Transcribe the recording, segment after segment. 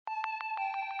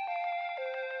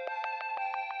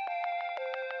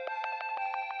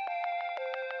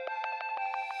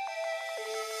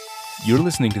You're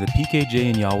listening to the PKJ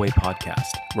and Yahweh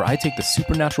podcast, where I take the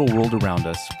supernatural world around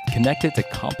us, connect it to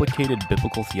complicated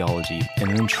biblical theology, and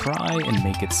then try and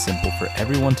make it simple for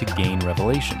everyone to gain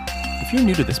revelation. If you're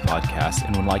new to this podcast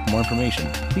and would like more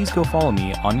information, please go follow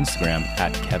me on Instagram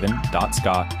at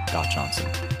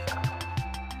kevin.scott.johnson.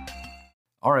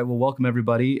 All right, well, welcome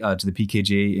everybody to the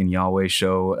PKJ and Yahweh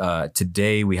show.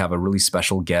 Today we have a really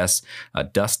special guest,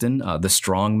 Dustin, the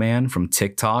strong man from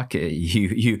TikTok.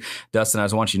 Dustin, I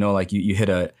just want you to know, like you hit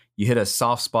a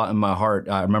soft spot in my heart.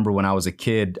 I remember when I was a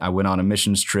kid, I went on a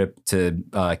missions trip to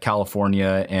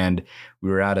California, and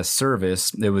we were at a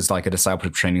service. It was like a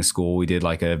discipleship training school. We did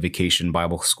like a vacation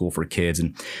Bible school for kids,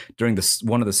 and during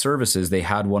one of the services, they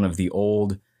had one of the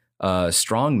old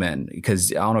strong men,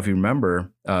 because I don't know if you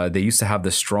remember, they used to have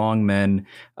the strong men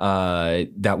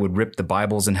that would rip the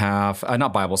Bibles in half,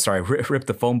 rip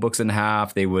the phone books in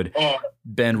half. They would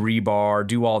bend rebar,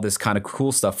 do all this kind of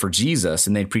cool stuff for Jesus,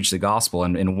 and they'd preach the gospel.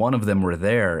 And one of them were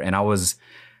there, and I was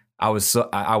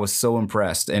so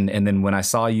impressed. And then when I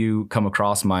saw you come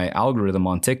across my algorithm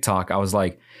on TikTok, I was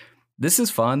like, this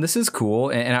is fun. This is cool.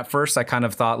 And at first I kind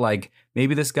of thought like,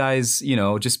 maybe this guy's,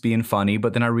 just being funny.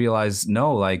 But then I realized,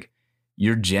 no, like,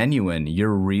 you're genuine.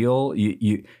 You're real.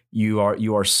 You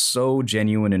are so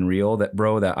genuine and real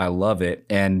that I love it.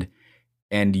 And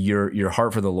your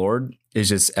heart for the Lord is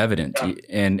just evident.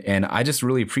 And I just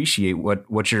really appreciate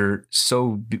what you're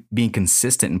being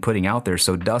consistent and putting out there.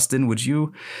 So Dustin, would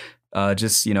you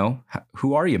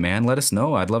who are you, man? Let us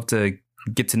know. I'd love to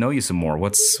get to know you some more.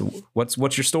 What's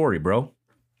your story, bro?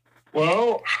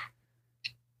 Well,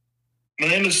 my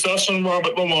name is Dustin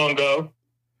Robert Luongo.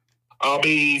 I'll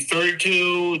be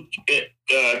 32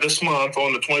 this month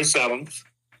on the 27th.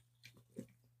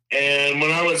 And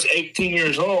when I was 18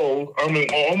 years old,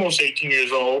 almost 18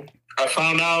 years old, I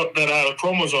found out that I had a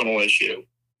chromosomal issue.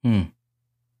 Yeah,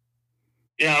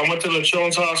 I went to the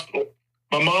Children's Hospital.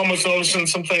 My mom was noticing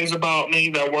some things about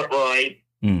me that weren't right.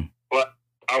 But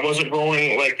I wasn't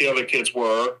growing like the other kids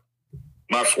were.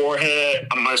 My forehead,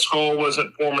 my skull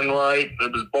wasn't forming right.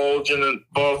 It was bulging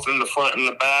both in the front and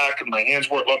the back, and my hands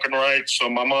weren't looking right. So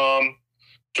my mom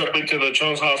took me to the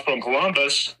Children's Hospital in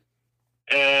Columbus,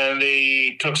 and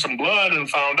they took some blood and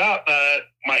found out that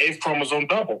my 8th chromosome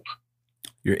doubled.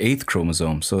 Your 8th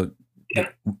chromosome. So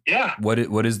yeah.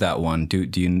 What is that one? Do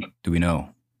we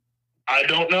know? I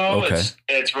don't know. Okay.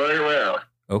 It's very rare.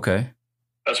 Okay.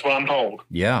 That's what I'm told.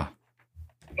 Yeah.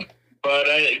 But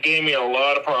it gave me a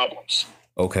lot of problems.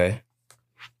 Okay.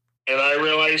 And I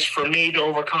realized for me to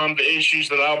overcome the issues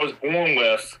that I was born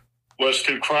with was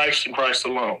through Christ and Christ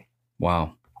alone.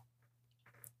 Wow.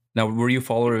 Now,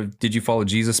 did you follow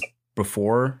Jesus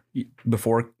before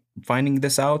finding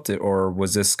this out? Or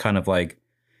was this kind of like,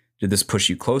 did this push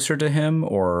you closer to him,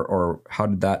 or how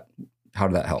did that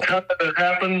help? How did it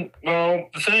happen? Well,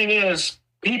 the thing is,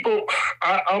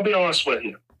 I'll be honest with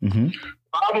you. Mm-hmm.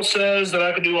 The Bible says that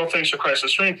I can do all things through Christ that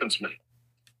strengthens me.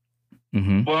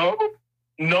 Mm-hmm. Well,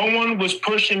 no one was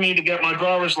pushing me to get my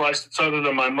driver's license other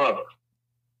than my mother.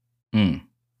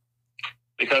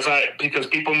 Because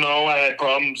people know I had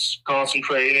problems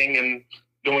concentrating and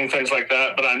doing things like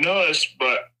that. But I noticed,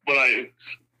 when I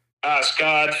asked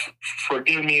God for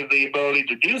giving me the ability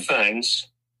to do things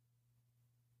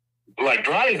like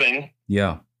driving,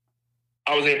 yeah,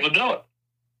 I was able to do it.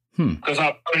 Because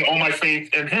I'm putting all my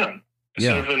faith in Him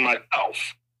instead of in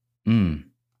myself.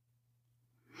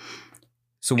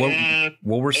 So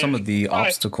what were some of the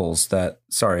obstacles that?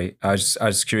 Sorry, I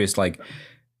was curious. Like,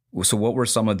 so what were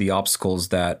some of the obstacles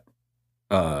that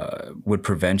would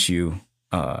prevent you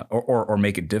or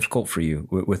make it difficult for you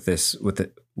with this?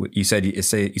 You said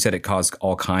it caused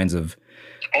all kinds of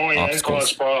obstacles. It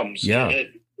caused problems. Yeah,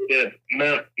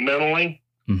 mentally,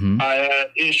 I had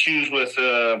issues with.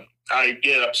 I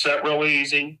get upset real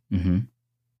easy.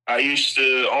 I used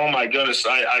to. Oh my goodness!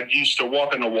 I used to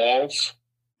walk into walls.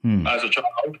 As a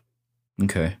child.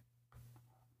 Okay.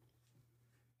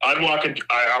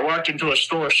 I walked into a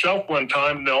store shelf one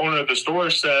time, and the owner of the store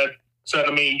said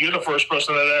to me, "You're the first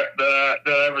person that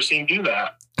I ever seen do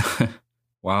that."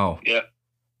 Wow. Yeah.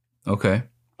 Okay.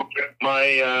 When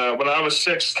I was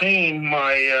 16,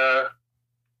 my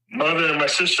mother and my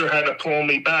sister had to pull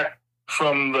me back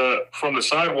from the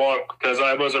sidewalk because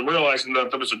I wasn't realizing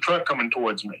that there was a truck coming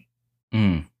towards me.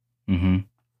 Mm-hmm.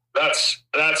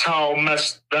 That's how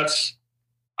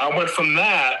I went from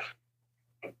that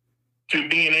to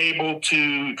being able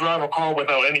to drive a car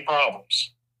without any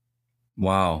problems.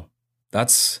 Wow.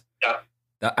 That's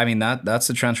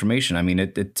a transformation. I mean,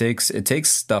 it takes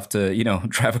stuff to,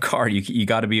 drive a car. You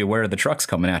got to be aware of the trucks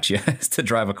coming at you to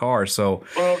drive a car. So,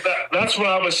 well, that's when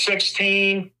I was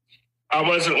 16. I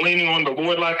wasn't leaning on the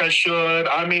Lord like I should.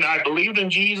 I mean, I believed in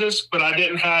Jesus, but I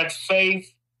didn't have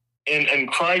faith in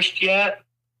Christ yet.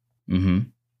 Mm-hmm.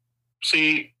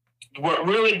 See, what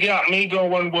really got me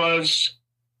going was,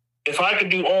 if I could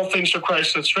do all things through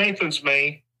Christ that strengthens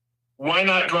me, why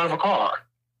not drive a car?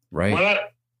 Right. Why not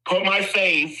put my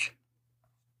faith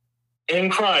in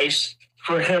Christ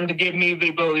for him to give me the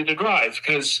ability to drive?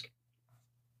 Because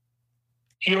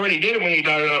he already did it when he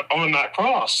died on that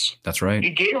cross. That's right. He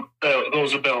gave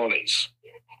those abilities.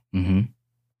 Mm-hmm. If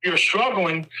you're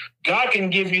struggling, God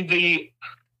can give you the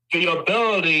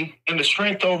ability and the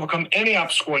strength to overcome any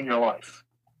obstacle in your life.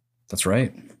 That's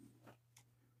right.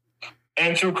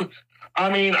 And through,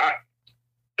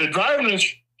 the driving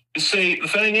is, see, the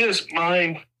thing is,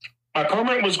 my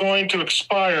permit was going to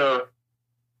expire.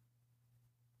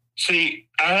 See,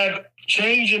 I had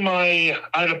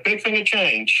a big thing of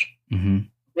change. Mm-hmm.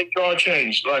 Big draw of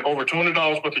change, like over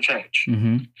 $200 worth of change.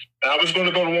 Mm-hmm. And I was going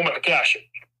to go to Walmart to cash it.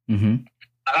 Mm-hmm.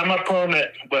 I had my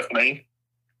permit with me.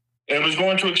 It was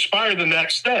going to expire the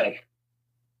next day.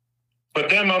 But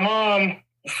then my mom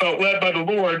felt led by the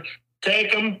Lord,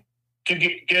 take him to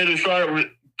get his driver,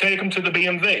 take him to the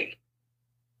BMV.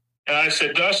 And I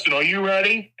said, Dustin, are you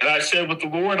ready? And I said, with the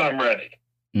Lord, I'm ready.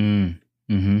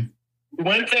 Mm-hmm. We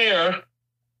went there,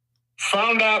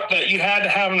 found out that you had to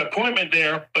have an appointment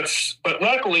there, but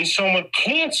luckily someone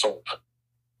canceled.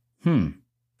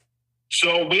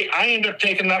 So I ended up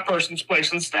taking that person's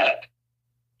place instead.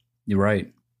 You're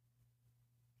right.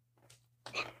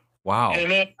 Wow.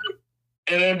 And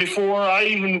then before I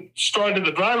even started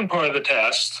the driving part of the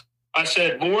test, I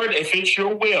said, Lord, if it's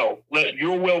your will, let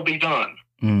your will be done.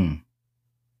 Mm-hmm.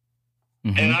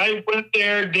 And I went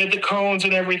there, did the cones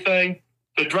and everything.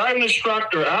 The driving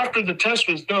instructor, after the test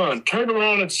was done, turned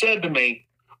around and said to me,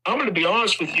 I'm going to be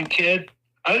honest with you, kid.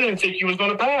 I didn't think you was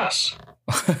going to pass.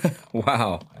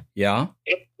 Wow. Yeah.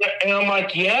 And I'm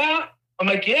like, yeah? I'm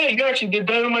like, yeah, you actually did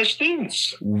better than my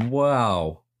students.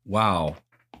 Wow.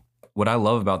 What I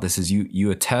love about this is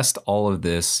you attest all of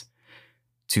this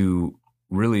to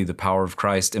really the power of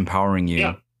Christ empowering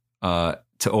you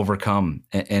to overcome.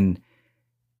 And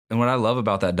what I love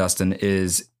about that, Dustin,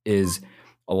 is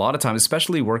a lot of times,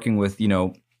 especially working with,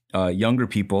 younger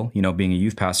people, being a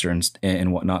youth pastor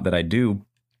and whatnot that I do,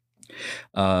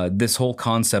 this whole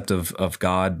concept of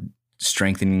God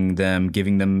strengthening them,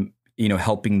 giving them,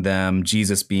 helping them,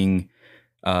 Jesus being,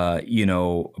 a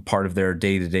part of their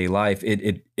day-to-day life.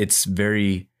 It's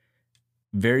very,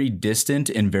 very distant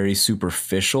and very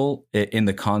superficial in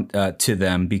the to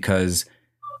them, because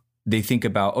they think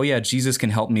about, oh yeah, Jesus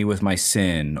can help me with my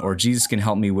sin, or Jesus can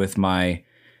help me with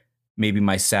maybe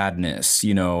my sadness,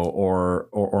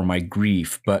 or my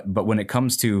grief. But when it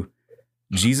comes to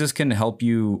Jesus can help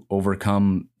you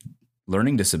overcome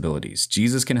learning disabilities.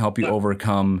 Jesus can help you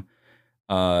overcome,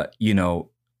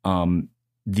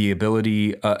 the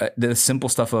ability, the simple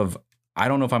stuff of, I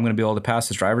don't know if I'm going to be able to pass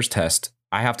this driver's test.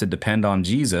 I have to depend on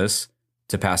Jesus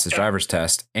to pass this driver's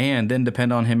test, and then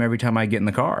depend on him every time I get in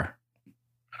the car.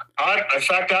 In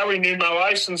fact, I renewed my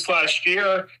license last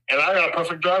year, and I got a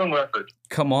perfect driving record.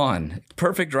 Come on.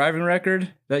 Perfect driving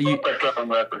record? Perfect driving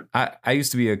record. I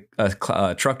used to be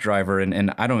a truck driver,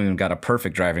 and I don't even got a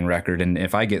perfect driving record. And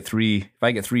if I get three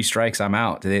strikes, I'm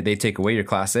out. They take away your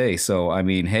Class A. So, I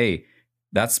mean, hey,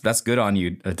 that's good on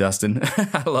you, Dustin.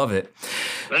 I love it.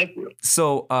 Thank you.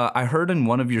 So I heard in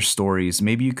one of your stories,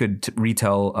 maybe you could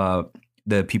retell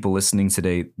the people listening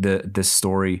today this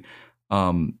story.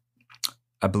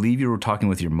 I believe you were talking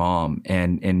with your mom,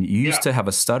 and you used to have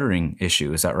a stuttering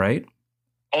issue. Is that right?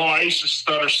 Oh, I used to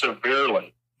stutter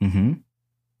severely. Mm-hmm.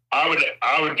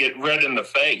 I would get red in the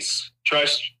face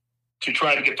to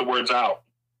try to get the words out.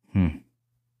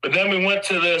 But then we went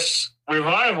to this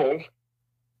revival,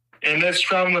 and this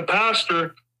traveling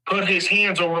pastor put his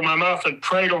hands over my mouth and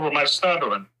prayed over my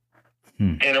stuttering.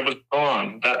 And it was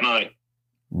gone that night.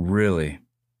 Really?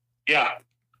 Yeah.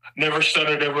 Never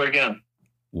stuttered ever again.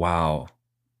 Wow.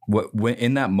 When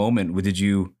in that moment, did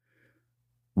you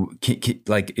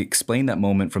explain that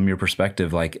moment from your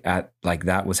perspective?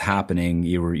 That was happening.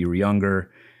 You were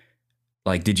younger.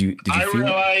 Did you feel?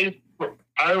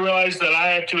 I realized that I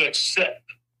had to accept.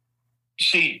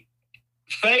 See,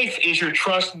 faith is your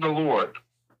trust in the Lord.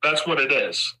 That's what it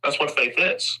is. That's what faith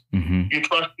is. Mm-hmm. You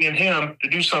trust in Him to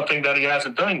do something that He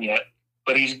hasn't done yet,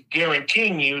 but He's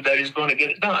guaranteeing you that He's going to get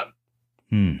it done.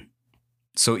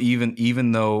 So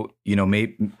even though,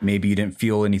 maybe you didn't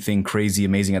feel anything crazy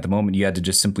amazing at the moment, you had to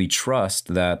just simply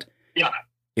trust that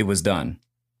it was done.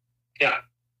 Yeah.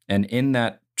 And in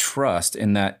that trust,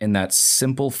 in that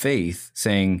simple faith,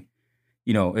 saying,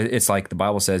 it's like the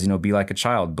Bible says, be like a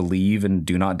child, believe and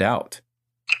do not doubt.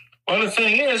 Well, the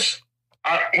thing is,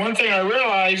 one thing I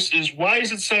realized is, why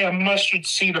does it say a mustard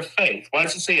seed of faith? Why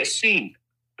does it say a seed?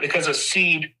 Because a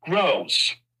seed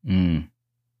grows.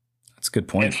 That's a good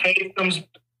point. And faith comes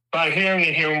by hearing,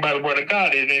 and hearing by the word of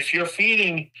God. And if you're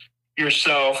feeding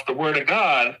yourself the word of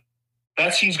God,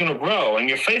 that seed's going to grow, and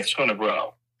your faith's going to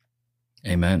grow.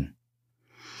 Amen.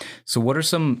 So what are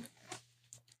some,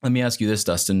 let me ask you this,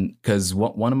 Dustin, because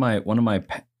one of my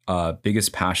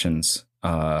biggest passions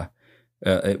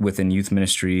within youth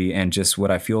ministry, and just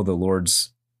what I feel the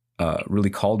Lord's really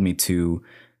called me to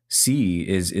see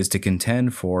is to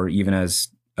contend for, even as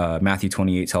Matthew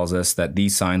 28 tells us, that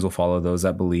these signs will follow those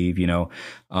that believe,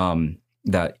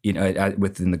 that,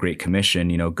 within the Great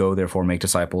Commission, go therefore, make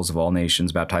disciples of all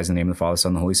nations, baptize in the name of the Father,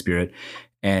 Son, and the Holy Spirit,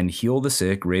 and heal the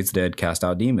sick, raise the dead, cast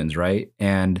out demons. Right.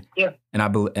 And I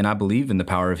believe in the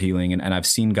power of healing, and I've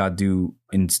seen God do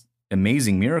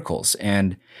amazing miracles.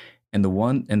 And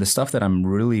the stuff that I'm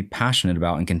really passionate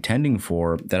about and contending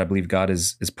for, that I believe God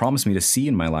has promised me to see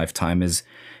in my lifetime, is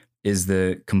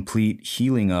the complete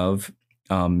healing of,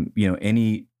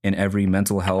 any and every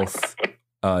mental health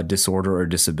disorder or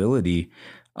disability.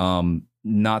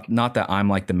 Not that I'm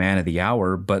like the man of the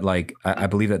hour, but like I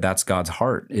believe that that's God's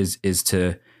heart is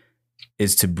to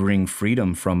bring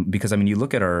freedom from, because I mean, you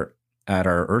look at our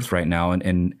earth right now,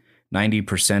 and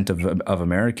 90% of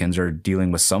Americans are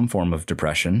dealing with some form of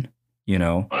depression,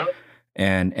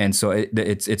 and so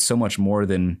it's so much more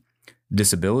than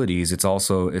disabilities. It's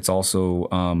also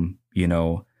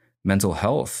mental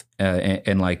health,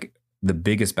 and like the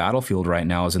biggest battlefield right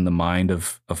now is in the mind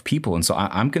of people. And so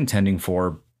I'm contending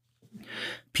for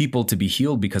people to be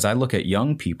healed, because I look at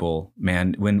young people,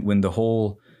 man, when the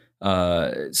whole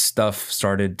stuff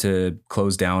started to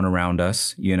close down around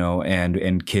us,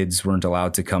 and kids weren't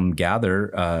allowed to come gather,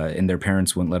 and their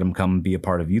parents wouldn't let them come be a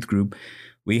part of youth group.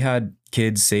 We had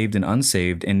kids, saved and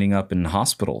unsaved, ending up in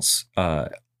hospitals,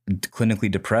 clinically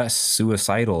depressed,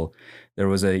 suicidal. There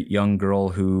was a young girl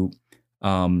who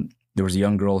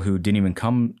didn't even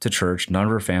come to church. None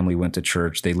of her family went to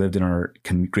church. They lived in our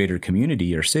greater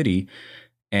community or city,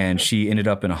 and she ended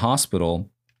up in a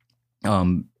hospital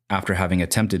after having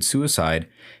attempted suicide,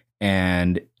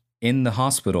 and in the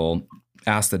hospital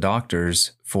asked the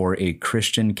doctors for a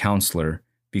Christian counselor,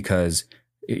 because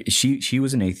she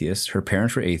was an atheist. Her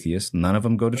parents were atheists. None of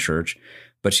them go to church,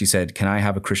 but she said, "Can I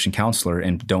have a Christian counselor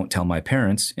and don't tell my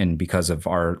parents?" And because of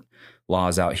our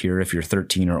laws out here, if you're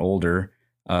 13 or older,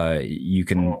 you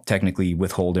can technically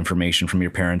withhold information from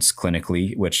your parents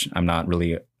clinically, which I'm not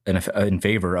really in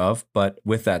favor of. But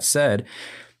with that said,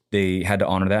 they had to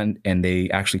honor that, and they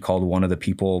actually called one of the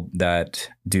people that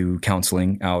do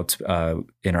counseling out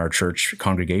in our church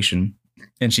congregation.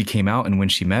 And she came out, and when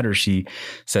she met her, she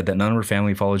said that none of her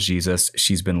family follows Jesus.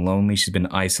 She's been lonely. She's been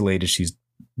isolated. She's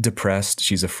depressed.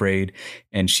 She's afraid.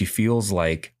 And she feels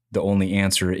like the only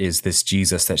answer is this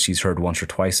Jesus that she's heard once or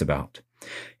twice about.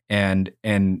 And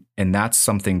that's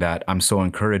something that I'm so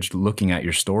encouraged looking at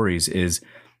your stories, is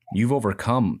you've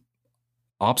overcome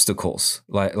obstacles,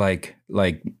 like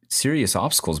serious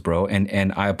obstacles, bro.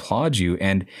 And I applaud you.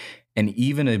 And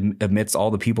even amidst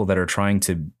all the people that are trying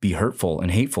to be hurtful and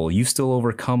hateful, you still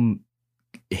overcome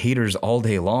haters all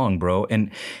day long, bro. And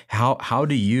how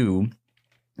would you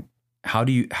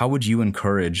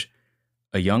encourage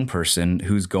a young person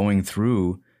who's going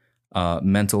through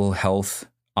mental health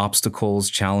obstacles,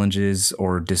 challenges,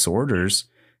 or disorders?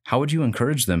 How would you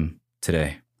encourage them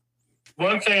today?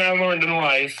 One thing I learned in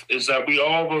life is that we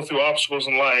all go through obstacles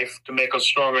in life to make us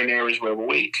stronger in areas where we're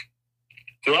weak.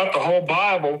 Throughout the whole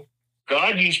Bible,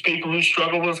 God used people who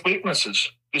struggle with weaknesses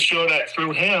to show that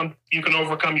through Him, you can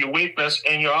overcome your weakness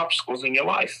and your obstacles in your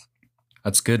life.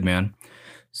 That's good, man.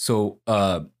 So,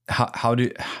 how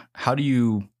do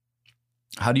you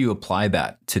apply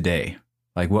that today?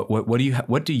 Like,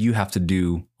 what do you have to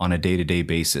do on a day-to-day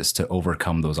basis to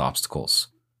overcome those obstacles?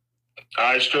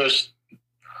 I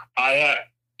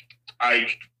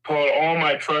put all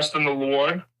my trust in the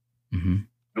Lord,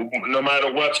 no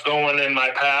matter what's going in my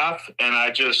path, and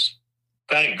I just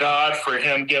thank God for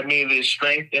Him giving me the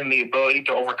strength and the ability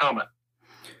to overcome it.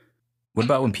 What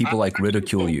about when people like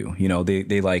ridicule you?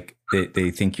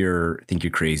 They think you're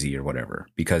crazy or whatever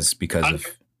because of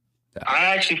that.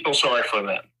 I actually feel sorry for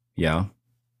them. Yeah.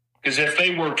 Because if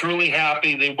they were truly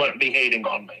happy, they wouldn't be hating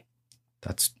on me.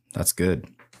 That's good.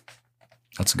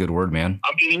 That's a good word, man.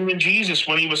 I mean, even Jesus,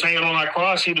 when He was hanging on that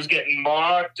cross, He was getting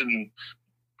mocked and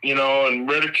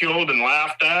ridiculed and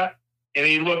laughed at. And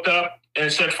He looked up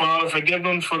and said, "Father, forgive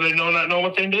them, for they do not know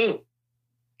what they do."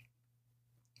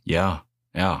 Yeah.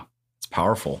 It's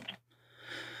powerful.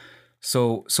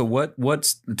 So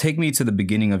what's take me to the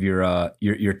beginning of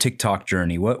your TikTok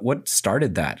journey. What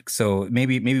started that? So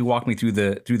maybe walk me through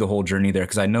the whole journey there,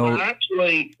 because I know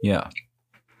actually, yeah.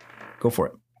 Go for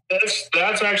it.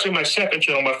 That's actually my second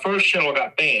channel. My first channel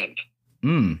got banned.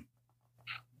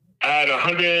 I had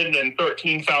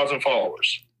 113,000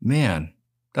 followers. Man,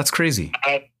 that's crazy.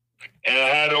 I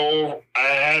had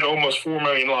almost 4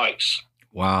 million likes.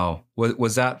 Wow.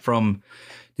 Was that from?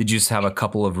 Did you just have a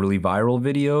couple of really viral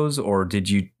videos, or did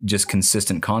you just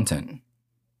consistent content?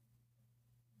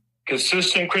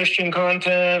 Consistent Christian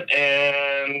content,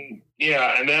 and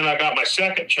then I got my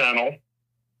second channel,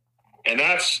 and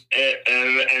that's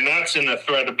in the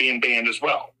threat of being banned as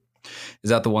well.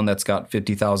 Is that the one that's got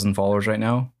 50,000 followers right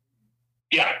now?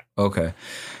 Yeah. Okay.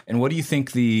 And what do you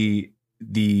think the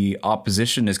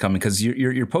opposition is coming? Because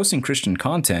you're posting Christian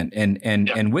content,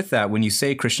 and with that, when you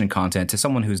say Christian content to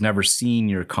someone who's never seen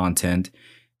your content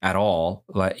at all,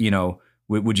 like,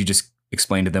 would you just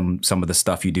explain to them some of the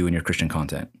stuff you do in your Christian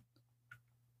content?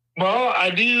 Well, I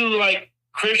do like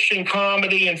Christian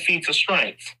comedy and feats of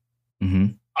strength.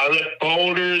 Mm-hmm. I lift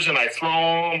boulders and I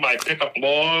throw them. I pick up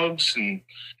logs and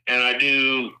I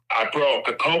broke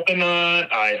a coconut.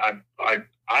 I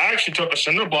actually took a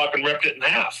cinder block and ripped it in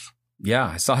half.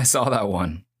 Yeah, I saw that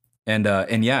one. And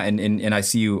I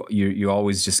see you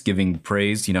always just giving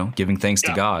praise, giving thanks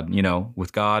to God,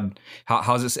 with God.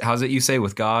 How's it you say,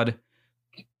 with God?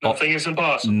 Nothing is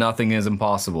impossible. Nothing is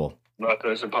impossible.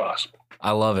 Nothing is impossible.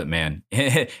 I love it, man.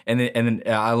 and then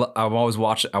I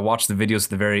watch the videos at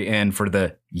the very end for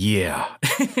the yeah.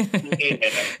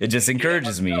 It just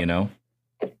encourages me,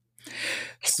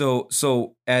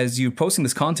 So as you're posting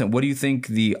this content, what do you think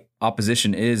the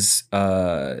opposition is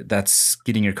that's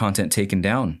getting your content taken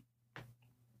down?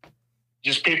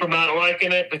 Just people not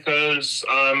liking it, because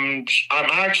I'm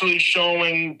actually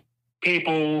showing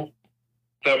people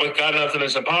that with God nothing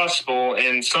is impossible,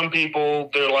 and some people,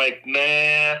 they're like,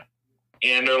 nah,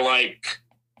 and they're like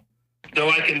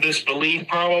in disbelief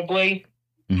probably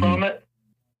from it.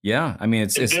 Yeah, I mean,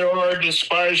 there are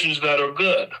despisers that are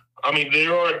good. I mean,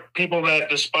 there are people that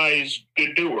despise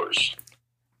good doers.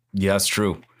 Yeah, that's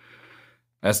true.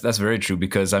 That's very true,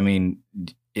 because I mean,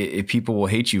 people will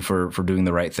hate you for doing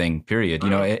the right thing. Period.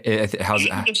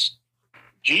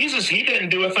 Jesus, he didn't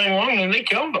do a thing wrong, and they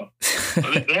killed him.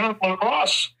 They hung on the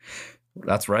cross.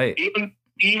 That's right.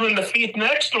 Even the thief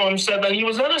next to him said that he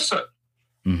was innocent.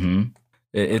 Mm-hmm.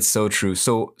 It's so true.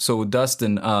 So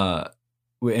Dustin,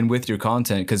 and with your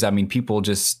content, because I mean, people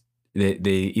just they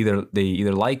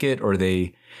either like it, or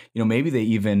they, maybe they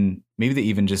even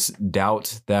just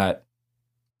doubt that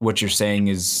what you're saying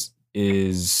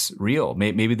is real.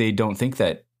 Maybe they don't think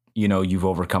that you've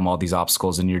overcome all these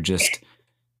obstacles, and you're just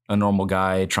a normal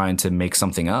guy trying to make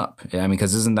something up. I mean,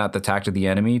 because isn't that the tact of the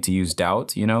enemy, to use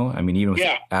doubt? I mean, even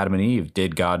with Adam and Eve,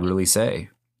 did God really say?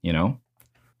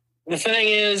 The thing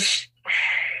is,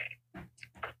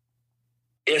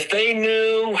 if they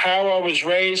knew how I was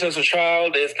raised as a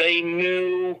child, if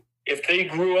they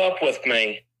grew up with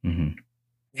me,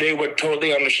 they would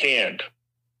totally understand.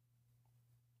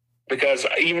 Because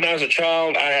even as a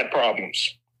child, I had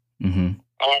problems. I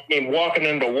mean, walking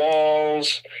into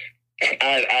walls,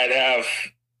 I'd have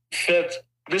fits.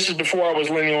 This is before I was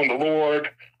leaning on the Lord.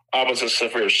 I was a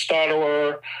severe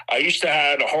stutterer. I used to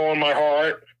have a hole in my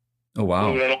heart. Oh,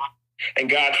 wow. And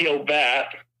God healed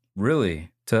that.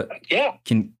 Really? Yeah.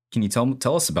 Can you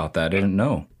tell us about that? I didn't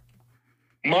know.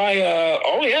 I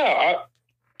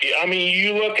mean,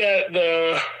 you look at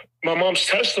my mom's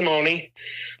testimony.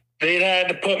 They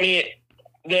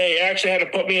actually had to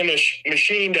put me in a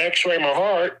machine to x-ray my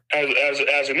heart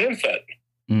as an infant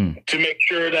to make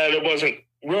sure that it wasn't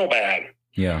real bad.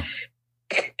 Yeah.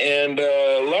 And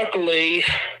luckily,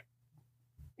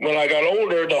 when I got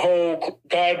older,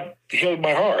 God healed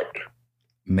my heart.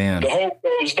 Man. The hole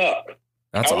closed up.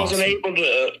 That's awesome.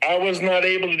 I was not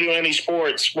able to do any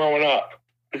sports growing up,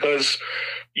 because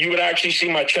you would actually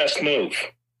see my chest move,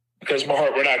 because my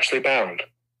heart would actually pound.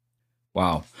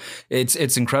 Wow.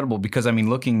 It's incredible, because I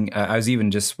mean, I was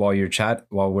even just while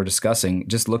we're discussing,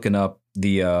 just looking up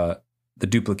the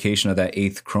duplication of that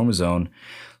 8th chromosome.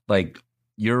 Like,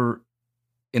 you're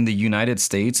in the United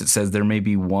States, it says there may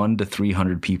be 100 to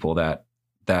 300 people that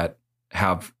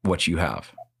have what you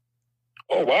have.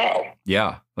 Oh, wow.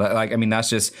 Yeah. Like, I mean, that's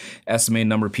just estimated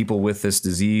number of people with this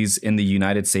disease in the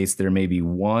United States. There may be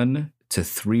 100 to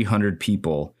 300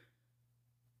 people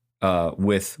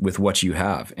with what you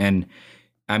have. And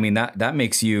I mean, that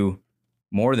makes you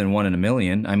more than 1 in a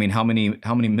million. I mean, how many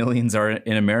millions are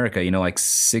in America? Like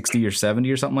 60 or 70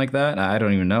 or something like that. I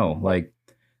don't even know. Like,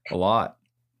 a lot.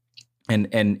 And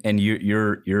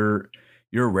you're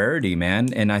you're a rarity,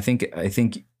 man. And I think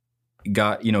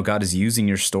God, God is using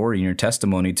your story and your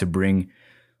testimony to bring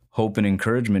hope and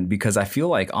encouragement, because I feel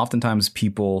like oftentimes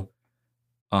people,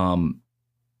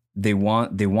 they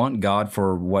want God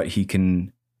for what he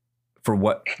can, for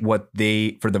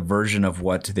the version of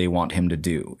what they want him to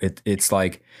do. It's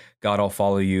like, God, I'll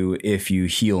follow you if you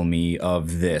heal me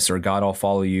of this, or God, I'll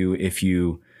follow you if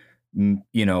you,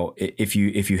 if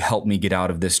you help me get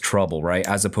out of this trouble, right?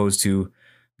 As opposed to,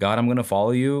 God, I'm going to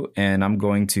follow you and I'm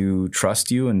going to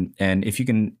trust you. And if you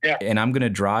can, and I'm going to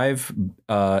drive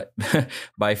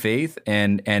by faith.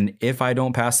 And if I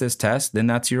don't pass this test, then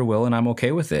that's your will and I'm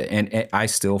okay with it. And I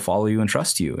still follow you and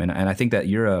trust you. And I think that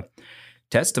you're a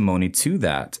testimony to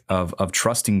that, of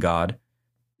trusting God,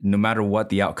 no matter what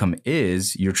the outcome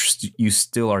is, you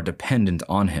still are dependent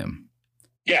on him.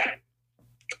 Yeah.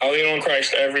 I lean on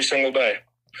Christ every single day.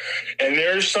 And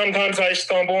there's sometimes I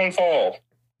stumble and fall.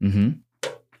 Mm-hmm.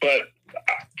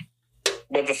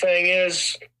 But the thing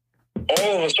is,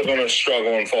 all of us are going to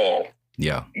struggle and fall.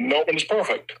 Yeah. No one's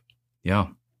perfect. Yeah.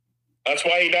 That's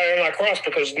why he died on that cross,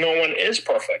 because no one is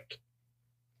perfect.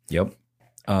 Yep.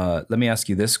 Let me ask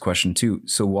you this question too.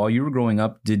 So while you were growing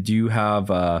up, did you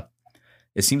have,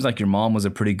 it seems like your mom was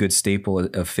a pretty good staple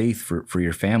of faith for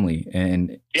your family.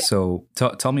 And so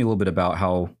tell me a little bit about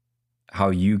how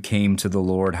you came to the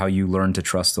Lord, how you learned to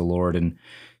trust the Lord,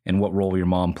 and what role your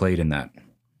mom played in that.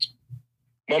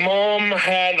 My mom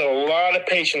had a lot of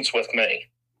patience with me.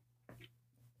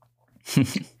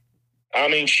 I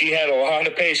mean, she had a lot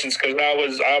of patience, because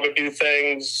I would do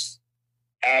things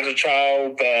as a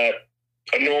child that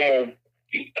a normal,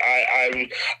 I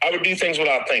would do things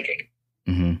without thinking.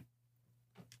 Mm-hmm.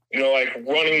 Like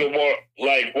running the water,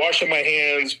 like washing my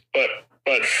hands,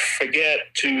 but forget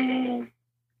to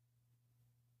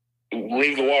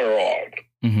leave the water on.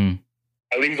 Mm-hmm.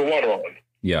 I leave the water on.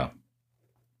 Yeah.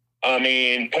 I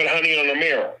mean, put honey on the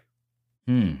mirror.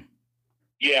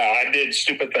 Yeah, I did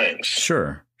stupid things.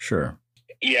 Sure.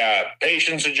 Yeah,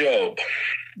 patience of Job.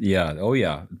 Yeah. Oh,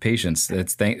 yeah. Patience.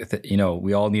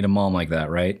 We all need a mom like that,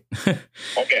 right?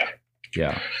 Oh, yeah.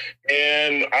 Yeah.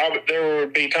 And there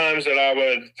would be times that I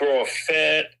would throw a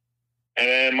fit, and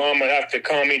then mom would have to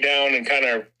calm me down and kind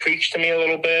of preach to me a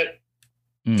little bit.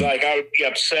 Like I would be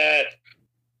upset,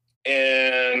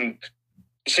 and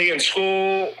see, in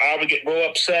school, I would get real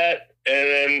upset, and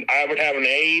then I would have an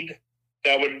aide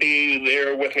that would be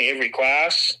there with me every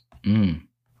class to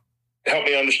help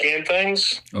me understand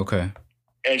things. Okay.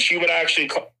 And she would actually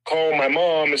call my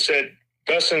mom and said,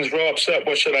 Dustin's real upset.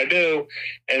 What should I do?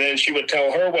 And then she would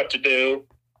tell her what to do,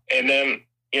 and then,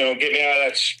 get me out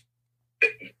of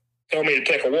that, tell me to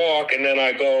take a walk, and then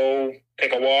I go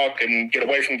take a walk and get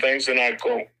away from things, and I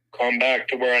come back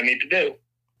to where I need to do.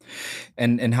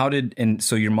 And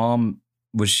so your mom,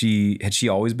 had she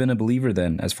always been a believer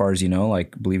then, as far as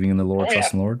like believing in the Lord,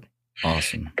 trusting the Lord?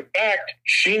 Awesome. In fact,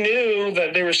 she knew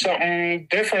that there was something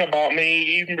different about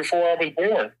me even before I was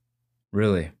born.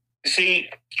 Really? See,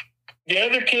 the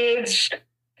other kids,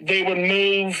 they would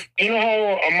move. You know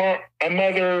how a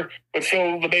mother would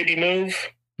feel the baby move?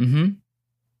 Mm-hmm.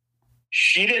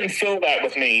 She didn't feel that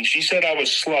with me. She said I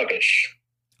was sluggish.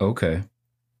 Okay.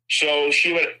 So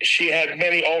she had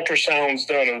many ultrasounds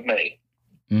done of me.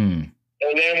 And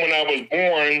then when I was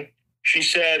born, she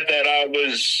said that I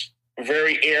was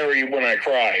very airy when I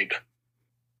cried.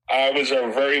 I was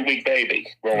a very weak baby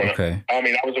growing up. I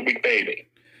mean, I was a weak baby.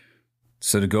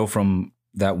 So to go from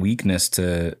that weakness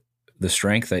to the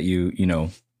strength that you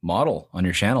model on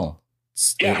your channel,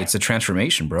 it's a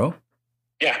transformation, bro.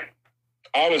 Yeah.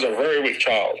 I was a very weak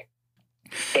child.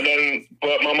 But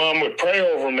my mom would pray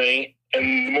over me,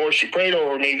 and the more she prayed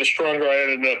over me, the stronger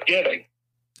I ended up getting.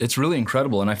 It's really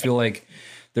incredible. And I feel like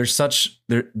there's such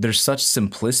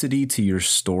simplicity to your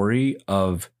story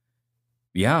of,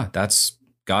 that's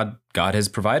God has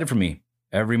provided for me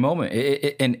every moment.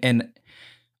 And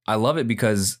I love it,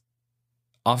 because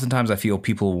oftentimes I feel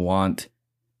people want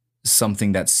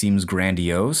something that seems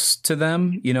grandiose to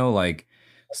them, like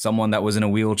someone that was in a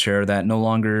wheelchair that no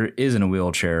longer is in a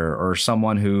wheelchair, or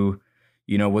someone who,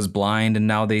 was blind and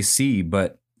now they see,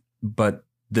 but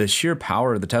the sheer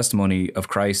power of the testimony of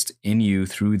Christ in you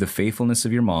through the faithfulness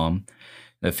of your mom,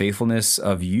 the faithfulness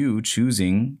of you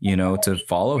choosing, to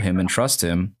follow him and trust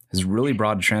him, has really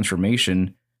brought a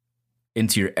transformation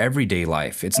into your everyday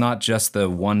life. It's not just the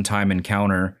one-time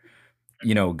encounter,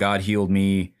 God healed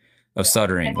me of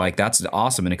stuttering. Like, that's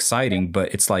awesome and exciting,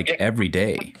 but it's like every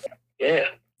day. Yeah.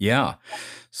 Yeah.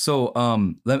 So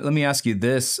let me ask you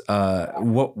this.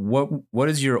 What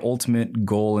is your ultimate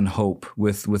goal and hope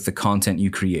with the content you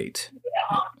create?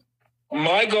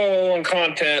 my goal and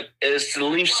content is to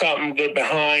leave something good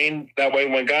behind. That way,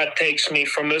 when God takes me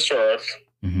from this earth,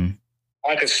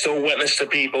 I can still witness to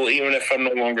people even if I'm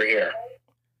no longer here.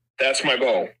 That's my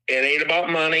goal. It ain't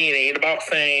about money. It ain't about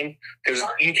fame, because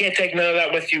you can't take none of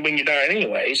that with you when you die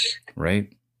anyways.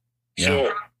 Right. Yeah.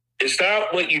 So it's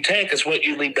not what you take, it's what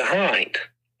you leave behind.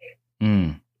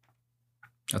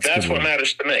 That's what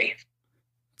matters to me.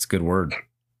 It's a good word.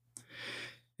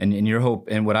 And your hope,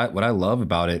 and what I love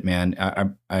about it, man,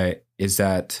 I is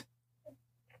that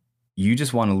you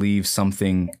just want to leave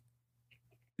something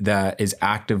that is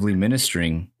actively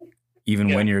ministering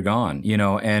even when you're gone, you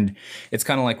know. And it's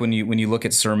kind of like when you look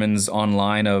at sermons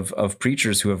online of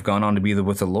preachers who have gone on to be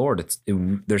with the Lord,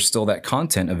 there's still that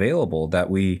content available that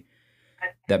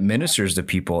ministers to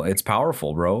people. It's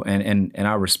powerful, bro. And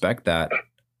I respect that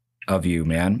of you,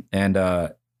 man. And,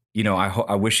 you know,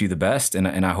 I wish you the best, and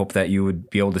I hope that you would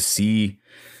be able to see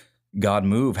God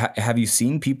move. Have you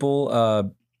seen people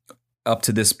up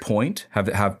to this point?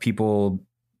 Have people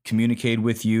communicated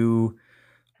with you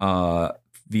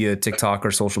via TikTok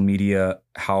or social media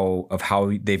how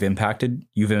you've impacted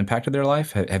their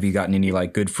life? Have you gotten any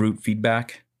like good fruit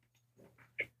feedback?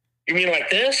 You mean like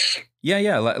this?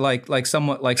 Yeah, like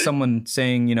someone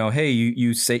saying, you know, hey,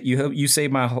 you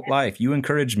saved my life, you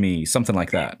encouraged me, something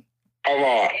like that. A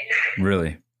lot.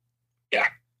 Really? Yeah.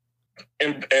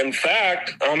 In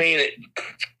fact, I mean,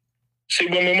 see,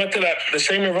 when we went to the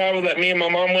same revival that me and my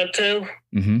mom went to,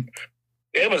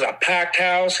 it was a packed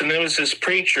house, and there was this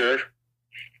preacher.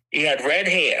 He had red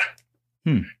hair.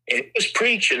 And he was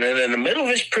preaching, and in the middle of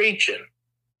his preaching,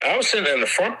 I was sitting in the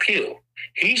front pew.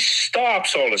 He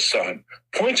stops all of a sudden,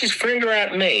 points his finger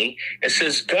at me, and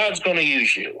says, "God's going to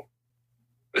use you."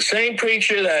 The same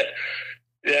preacher that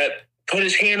put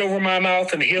his hand over my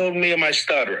mouth and healed me of my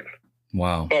stuttering.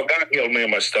 Wow. Well, God healed me of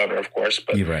my stutter, of course.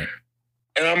 But you're right.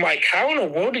 And I'm like, how in the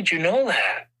world did you know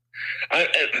that?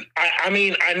 I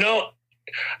mean, I know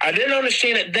I didn't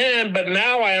understand it then, but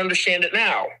now I understand it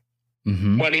now.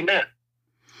 What he meant.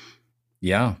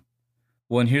 Yeah.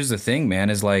 Well, and here's the thing, man,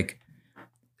 is like,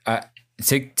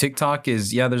 TikTok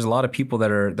is, there's a lot of people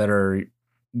that are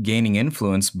gaining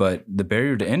influence, but the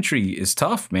barrier to entry is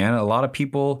tough, man. A lot of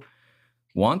people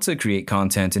want to create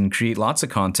content and create lots of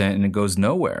content, and it goes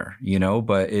nowhere, you know,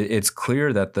 but it's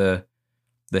clear that the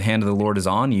hand of the Lord is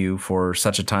on you for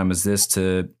such a time as this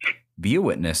to be a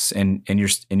witness, and you're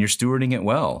stewarding it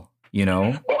well, you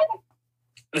know. Well,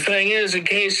 the thing is, in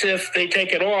case if they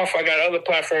take it off, I got other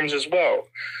platforms as well.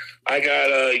 I got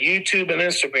YouTube and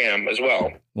Instagram as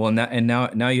well. Well, and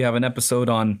now you have an episode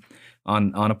on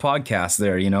a podcast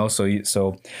there, you know.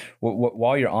 So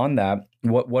while you're on that,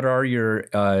 what are your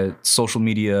social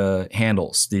media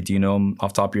handles? Did you know them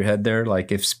off the top of your head there?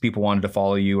 Like if people wanted to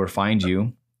follow you or find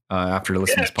you after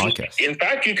listening to this podcast. In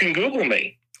fact, you can Google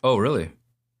me. Oh, really?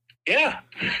 Yeah.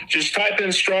 Just type in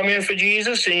Strongman for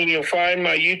Jesus and you'll find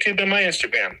my YouTube and my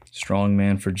Instagram.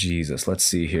 Strongman for Jesus. Let's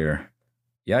see here.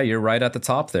 Yeah, you're right at the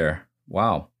top there.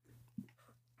 Wow.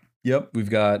 Yep,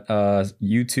 we've got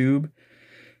YouTube,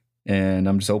 and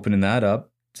I'm just opening that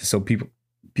up so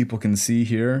people can see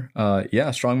here.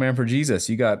 Strongman for Jesus.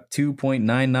 You got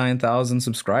 2.99 thousand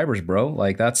subscribers, bro.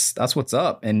 Like that's what's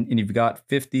up. And you've got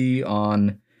 50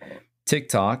 on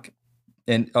TikTok.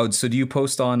 And so do you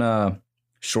post on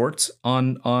shorts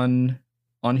on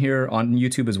here on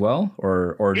YouTube as well?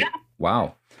 Or yeah.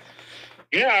 Wow.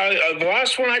 Yeah, the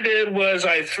last one I did was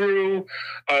I threw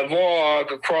a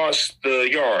log across the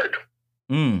yard.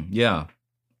 Yeah.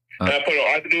 And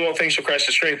I do all things for Christ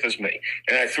that strengthens me.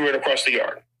 And I threw it across the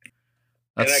yard.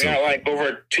 And I got like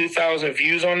over 2,000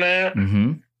 views on that.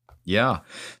 Yeah,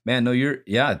 man. No,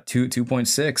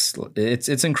 2.6.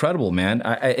 It's incredible, man.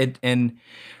 And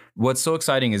what's so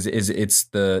exciting is it's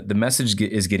the message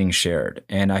is getting shared,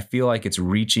 and I feel like it's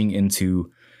reaching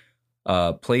into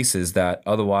places that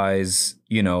otherwise,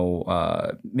 you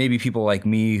know, maybe people like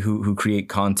me who create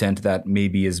content that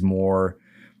maybe is more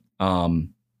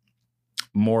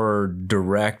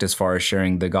direct as far as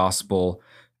sharing the gospel.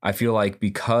 I feel like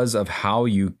because of how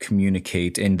you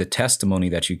communicate and the testimony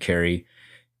that you carry,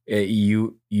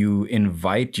 you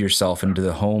invite yourself into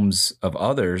the homes of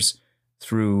others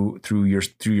through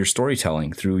your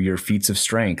storytelling, through your feats of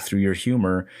strength, through your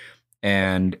humor,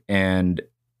 and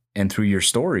through your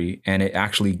story, and it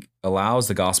actually allows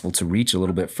the gospel to reach a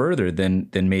little bit further than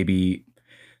maybe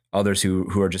others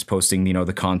who are just posting, you know,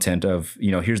 the content of,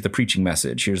 you know, here's the preaching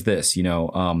message, here's this, you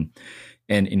know,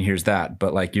 and here's that.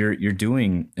 But like you're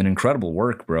doing an incredible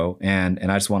work, bro, and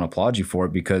I just want to applaud you for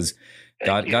it, because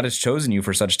God has chosen you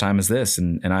for such time as this,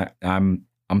 and I'm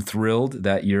thrilled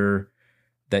that you're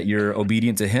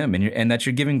obedient to Him, and that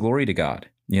you're giving glory to God.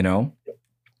 you know?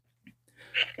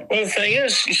 Well, the thing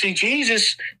is, you see,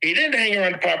 Jesus, he didn't hang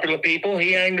around the popular people.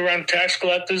 He hanged around tax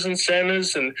collectors and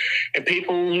sinners and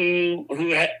people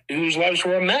whose lives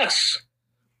were a mess.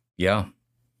 Yeah.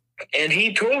 And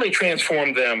he totally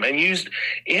transformed them and used,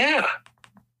 you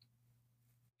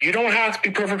don't have to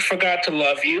be perfect for God to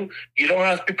love you. You don't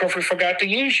have to be perfect for God to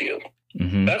use you.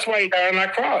 Mm-hmm. That's why he died on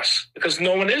that cross, because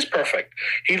no one is perfect.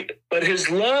 But his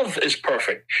love is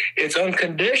perfect. It's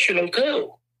unconditional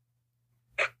too.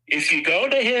 If you go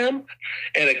to him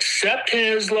and accept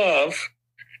his love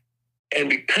and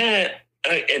repent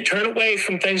and turn away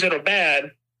from things that are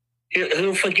bad,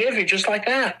 he'll forgive you just like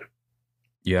that.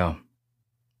 Yeah.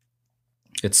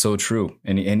 It's so true.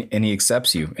 And he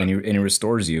accepts you and he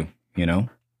restores you, you know?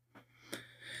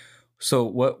 So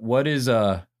what is,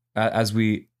 as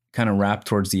we kind of wrap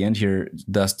towards the end here,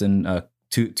 Dustin,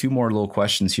 two more little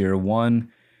questions here.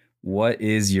 One, what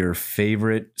is your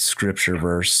favorite scripture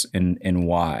verse and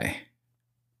why?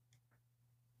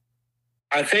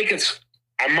 I think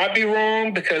I might be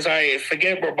wrong because I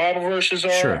forget what Bible verses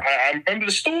are. Sure. I remember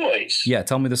the stories. Yeah,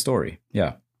 tell me the story.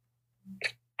 Yeah.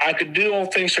 I could do all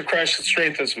things through Christ that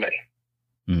strengthens me.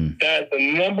 Mm. That's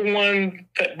the number one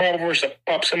Bible verse that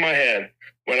pops in my head.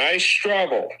 When I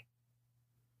struggle,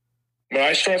 when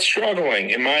I start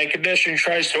struggling and my condition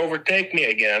tries to overtake me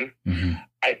again, mm-hmm.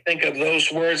 I think of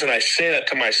those words and I say that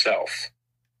to myself.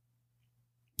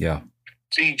 Yeah.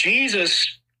 See,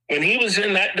 Jesus, when he was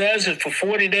in that desert for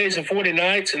 40 days and 40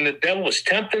 nights and the devil was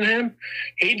tempting him,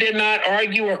 he did not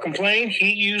argue or complain.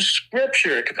 He used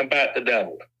scripture to combat the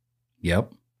devil.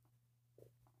 Yep.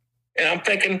 And I'm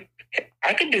thinking,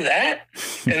 I could do that.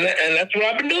 and that's what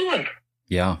I've been doing.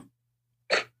 Yeah.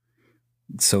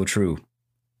 It's so true.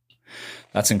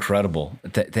 That's incredible.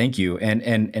 Thank you.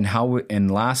 And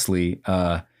lastly,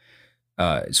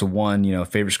 so one,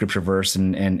 favorite scripture verse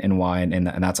and why, and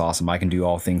that's awesome. I can do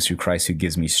all things through Christ who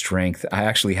gives me strength. I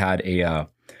actually had a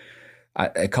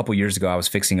couple years ago, I was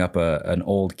fixing up an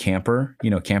old camper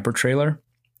trailer,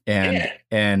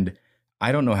 and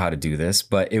I don't know how to do this,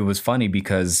 but it was funny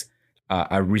because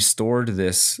I restored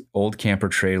this old camper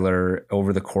trailer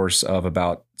over the course of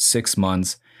about 6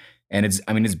 months. And it's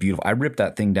beautiful. I ripped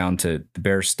that thing down to the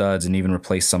bare studs and even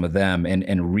replaced some of them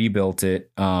and rebuilt it.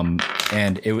 And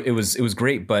it was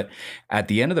great. But at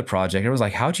the end of the project, I was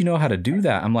like, how'd you know how to do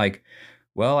that? I'm like,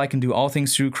 well, I can do all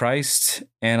things through Christ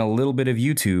and a little bit of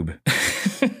YouTube.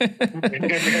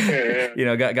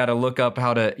 Got to look up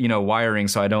how to, wiring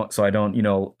so I don't,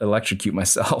 electrocute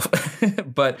myself.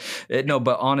 But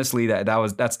honestly,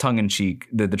 that's tongue in cheek.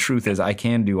 The truth is I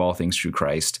can do all things through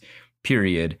Christ,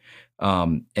 period.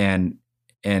 And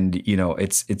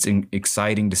it's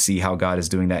exciting to see how God is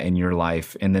doing that in your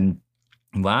life. And then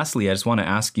lastly, I just want to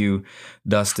ask you,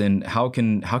 Dustin, how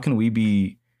can we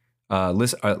be,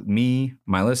 me,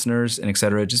 my listeners, and et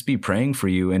cetera, just be praying for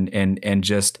you and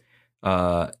just,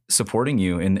 supporting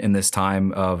you in this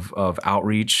time of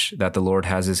outreach that the Lord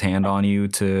has his hand on you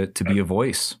to be a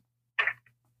voice?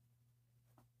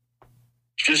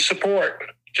 Just support,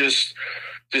 just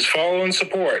follow and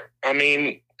support. I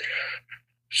mean,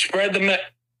 spread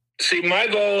see, my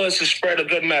goal is to spread a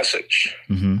good message.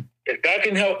 Mm-hmm. If God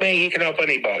can help me, he can help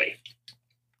anybody.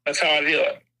 That's how I view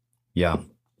it. Yeah.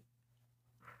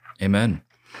 Amen.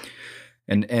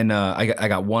 And I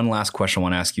got one last question I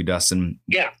want to ask you, Dustin.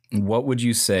 Yeah. What would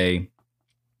you say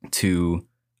to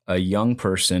a young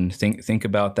person? Think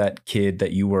about that kid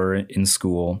that you were in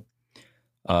school,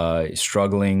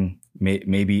 struggling.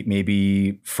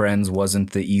 Maybe friends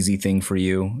wasn't the easy thing for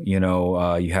you.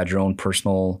 You had your own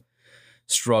personal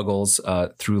struggles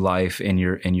through life, and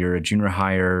you're a junior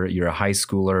higher, you're a high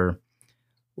schooler.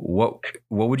 What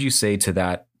would you say to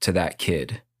that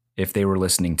kid if they were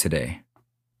listening today?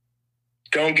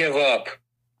 Don't give up,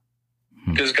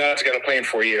 because God's got a plan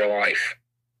for your life.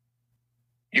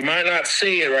 You might not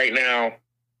see it right now,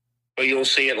 but you'll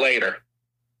see it later.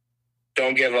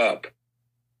 Don't give up.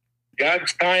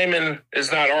 God's timing is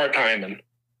not our timing.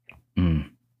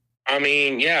 Mm. I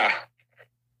mean, yeah.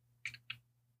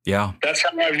 Yeah. That's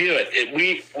how I view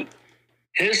it.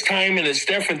 His timing is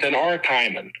different than our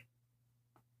timing.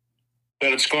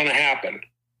 But it's going to happen.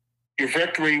 Your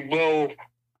victory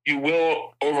you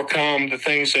will overcome the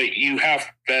things that you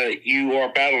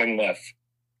are battling with.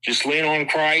 Just lean on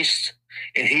Christ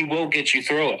and he will get you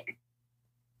through it.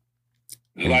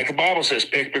 Like the Bible says,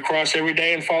 pick up your cross every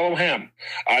day and follow him.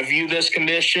 I view this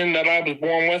condition that I was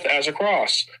born with as a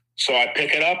cross. So I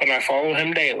pick it up and I follow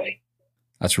him daily.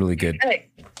 That's really good. Hey,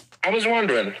 I was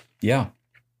wondering. Yeah.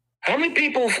 How many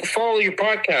people follow your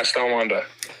podcast, I wonder?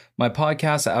 My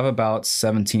podcast, I have about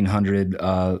 1,700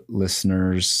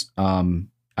 listeners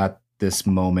this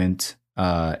moment.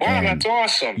 Wow, that's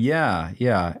awesome.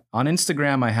 Yeah. On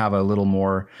Instagram, I have a little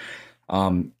more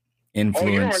influence. Oh,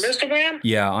 you're on Instagram?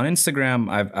 Yeah, on Instagram,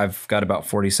 I've got about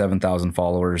 47,000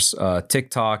 followers.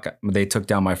 TikTok, they took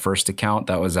down my first account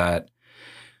that was at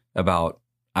about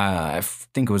I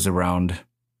think it was around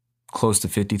close to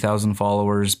 50,000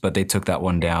 followers, but they took that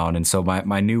one down, and so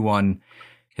my new one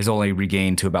has only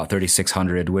regained to about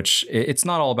 3,600, which it's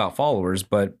not all about followers,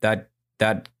 but that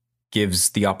gives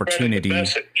the opportunity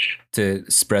to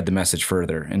spread the message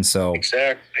further. And so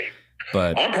exactly.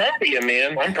 But I'm proud of you,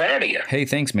 man. I'm proud of you. Hey,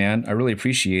 thanks, man. I really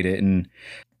appreciate it. And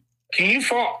can you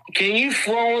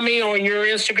follow me on your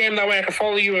Instagram? That way I can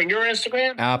follow you on your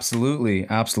Instagram? Absolutely.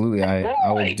 I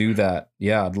will do that.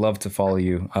 Yeah, I'd love to follow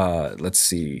you. Let's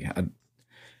see.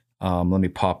 Let me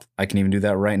pop. I can even do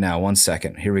that right now. 1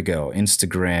 second. Here we go.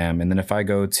 Instagram. And then if I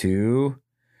go to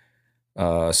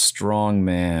strong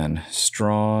man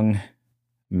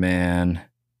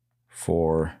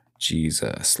for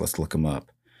Jesus. Let's look him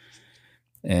up.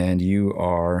 And you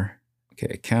are,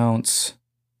 okay, accounts,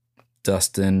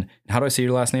 Dustin. How do I say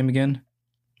your last name again?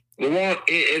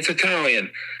 It's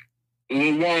Italian.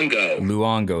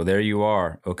 Luongo. There you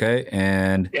are. Okay.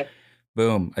 And yep.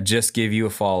 Boom. I just gave you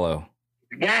a follow.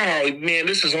 Wow, man,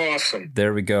 this is awesome.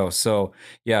 There we go. So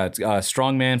yeah, it's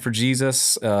Strong Man for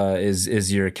Jesus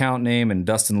is your account name, and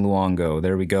Dustin Luongo.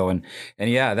 There we go. And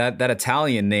yeah, that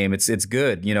Italian name, it's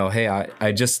good. You know, hey, I'm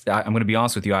going to be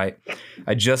honest with you. I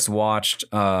just watched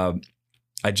The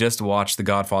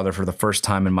Godfather for the first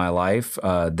time in my life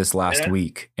this last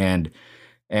week, and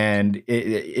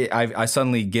I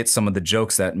suddenly get some of the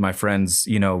jokes that my friends,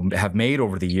 you know, have made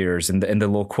over the years, and the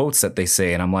little quotes that they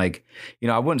say. And I'm like, you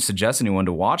know, I wouldn't suggest anyone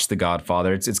to watch The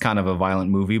Godfather. It's kind of a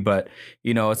violent movie, but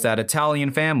you know, it's that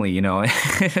Italian family, you know.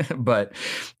 But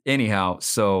anyhow,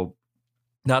 so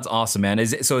that's awesome, man.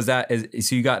 So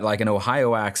you got like an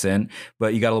Ohio accent,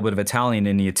 but you got a little bit of Italian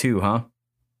in you too, huh?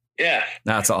 Yeah,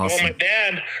 that's awesome.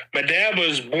 Well, my dad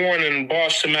was born in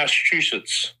Boston,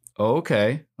 Massachusetts.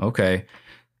 Okay.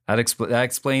 That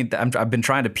explained. I've been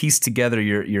trying to piece together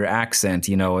your accent,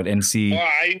 you know, and see. Well,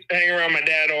 I used to hang around my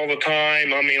dad all the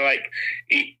time. I mean, like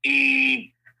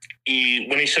he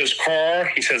when he says car,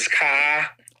 he says car.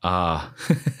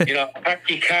 You know,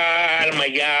 party car out of my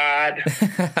yard.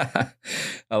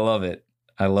 I love it.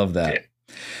 I love that. Yeah.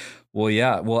 Well,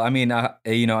 yeah. Well, I mean,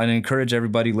 you know, I'd encourage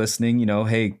everybody listening, you know,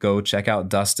 hey, go check out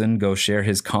Dustin, go share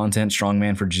his content, Strong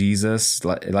Man for Jesus.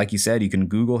 Like you said, you can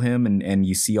Google him and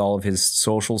you see all of his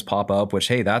socials pop up, which,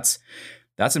 hey, that's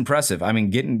impressive. I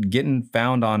mean, getting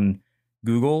found on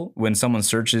Google when someone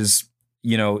searches,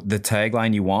 you know, the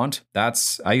tagline you want.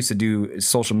 I used to do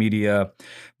social media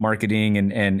marketing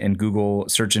and Google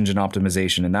search engine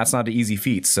optimization, and that's not an easy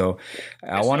feat. So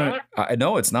I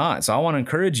know it's not. So I want to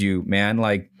encourage you, man.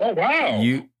 Like, oh wow,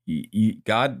 you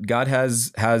God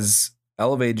has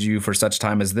elevated you for such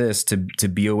time as this to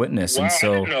be a witness. Wow, and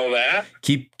so I didn't know that.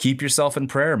 Keep yourself in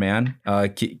prayer, man.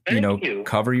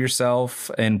 Cover yourself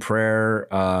in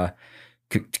prayer.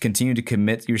 Continue to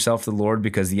commit yourself to the Lord,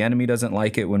 because the enemy doesn't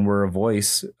like it when we're a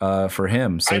voice for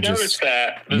him. So I noticed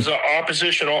that there's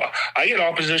opposition. I get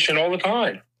opposition all the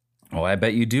time. Oh, I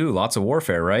bet you do. Lots of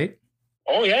warfare, right?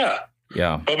 Oh yeah.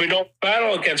 Yeah. But we don't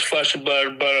battle against flesh and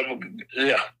blood,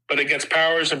 but against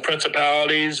powers and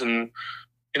principalities and,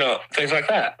 you know, things like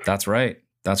that. That's right.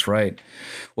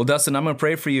 Well, Dustin, I'm going to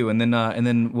pray for you, and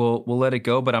then we'll let it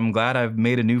go. But I'm glad I've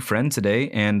made a new friend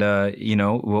today, and you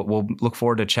know, we'll look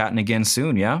forward to chatting again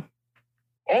soon. Yeah.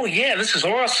 Oh, yeah, this is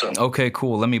awesome. Okay,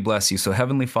 cool. Let me bless you. So,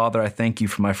 Heavenly Father, I thank you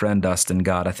for my friend Dustin,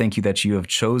 God. I thank you that you have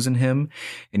chosen him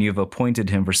and you have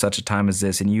appointed him for such a time as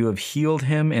this, and you have healed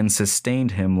him and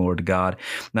sustained him, Lord God.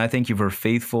 And I thank you for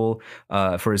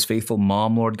his faithful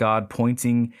mom, Lord God,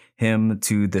 pointing him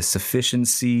to the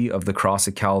sufficiency of the cross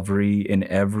of Calvary in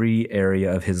every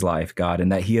area of his life, God,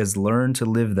 and that he has learned to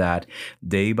live that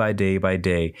day by day by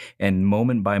day and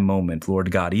moment by moment, Lord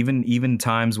God, even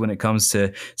times when it comes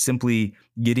to simply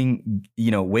getting, you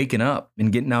know, waking up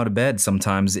and getting out of bed,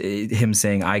 sometimes him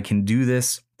saying, I can do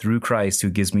this through Christ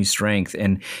who gives me strength,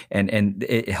 and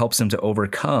it helps him to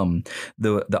overcome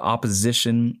the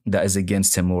opposition that is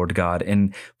against him, Lord God.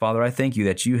 And Father, I thank you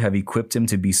that you have equipped him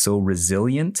to be so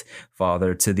resilient,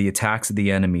 Father, to the attacks of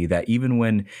the enemy, that even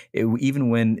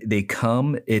when they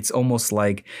come, it's almost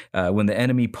like when the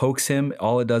enemy pokes him,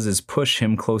 all it does is push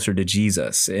him closer to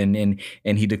Jesus, and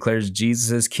he declares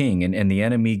Jesus as king, and the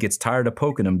enemy gets tired of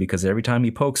poking him, because every time he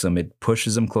pokes him, it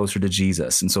pushes him closer to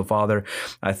Jesus. And so, Father,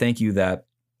 I thank you that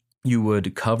you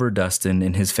would cover Dustin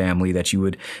and his family, that you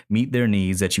would meet their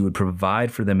needs, that you would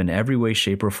provide for them in every way,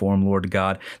 shape, or form, Lord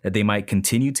God, that they might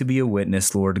continue to be a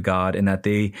witness, Lord God, and that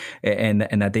they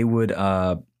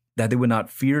would not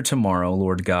fear tomorrow,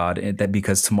 Lord God, that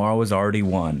because tomorrow is already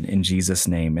won in Jesus'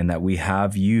 name, and that we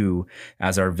have you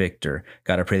as our victor.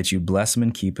 God, I pray that you bless him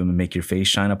and keep him and make your face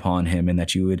shine upon him, and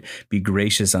that you would be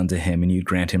gracious unto him and you'd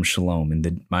grant him shalom. In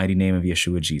the mighty name of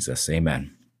Yeshua Jesus,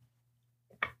 amen.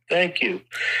 Thank you.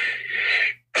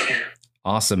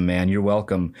 Awesome, man. You're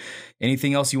welcome.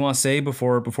 Anything else you want to say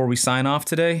before we sign off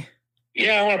today?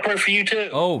 Yeah, I want to pray for you too.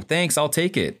 Oh, thanks. I'll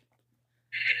take it.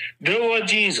 Dear Lord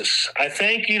Jesus, I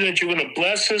thank you that you're going to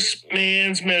bless this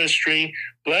man's ministry,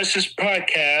 bless his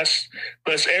podcast,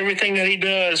 bless everything that he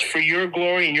does for your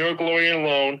glory and your glory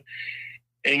alone.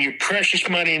 In your precious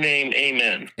mighty name,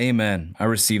 amen. Amen. I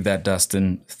received that,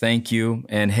 Dustin. Thank you.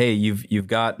 And hey, you've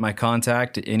got my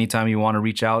contact. Anytime you want to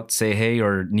reach out, say hey,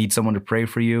 or need someone to pray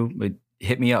for you,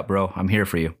 hit me up, bro. I'm here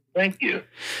for you. Thank you.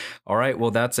 All right.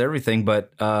 Well, that's everything.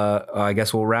 But I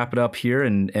guess we'll wrap it up here,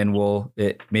 and I'll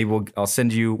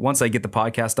send you, once I get the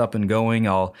podcast up and going,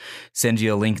 I'll send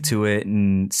you a link to it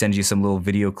and send you some little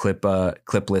video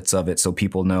cliplets of it, so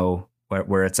people know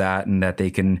where it's at and that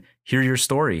they can hear your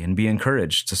story and be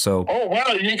encouraged. So, oh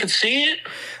wow, you can see it.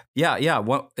 Yeah.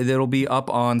 Well, it'll be up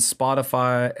on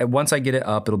Spotify. Once I get it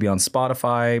up, it'll be on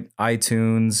Spotify,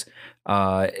 iTunes,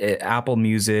 Apple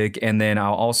Music, and then I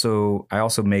also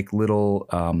make little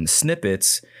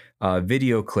snippets,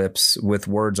 video clips with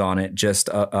words on it, just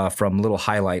from little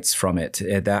highlights from it.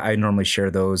 That I normally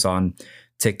share those on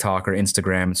TikTok or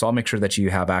Instagram. So I'll make sure that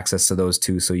you have access to those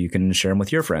too, so you can share them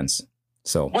with your friends.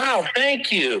 So wow,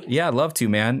 thank you. Yeah, I'd love to,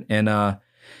 man. And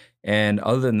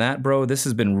other than that, bro, this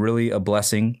has been really a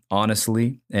blessing,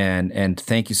 honestly. And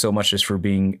thank you so much just for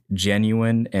being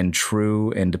genuine and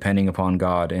true and depending upon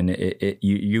God. And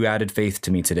you added faith to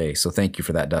me today. So thank you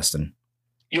for that, Dustin.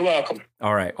 You're welcome.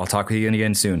 All right. I'll talk with you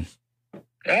again soon. All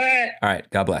right. All right.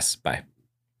 God bless. Bye.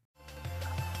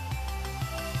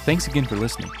 Thanks again for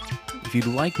listening. If you'd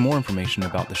like more information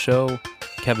about the show,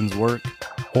 Kevin's work,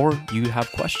 or you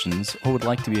have questions or would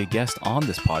like to be a guest on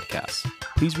this podcast,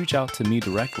 please reach out to me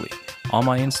directly on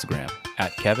my Instagram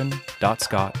at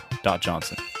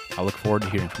kevin.scott.johnson. I look forward to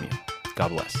hearing from you. God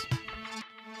bless.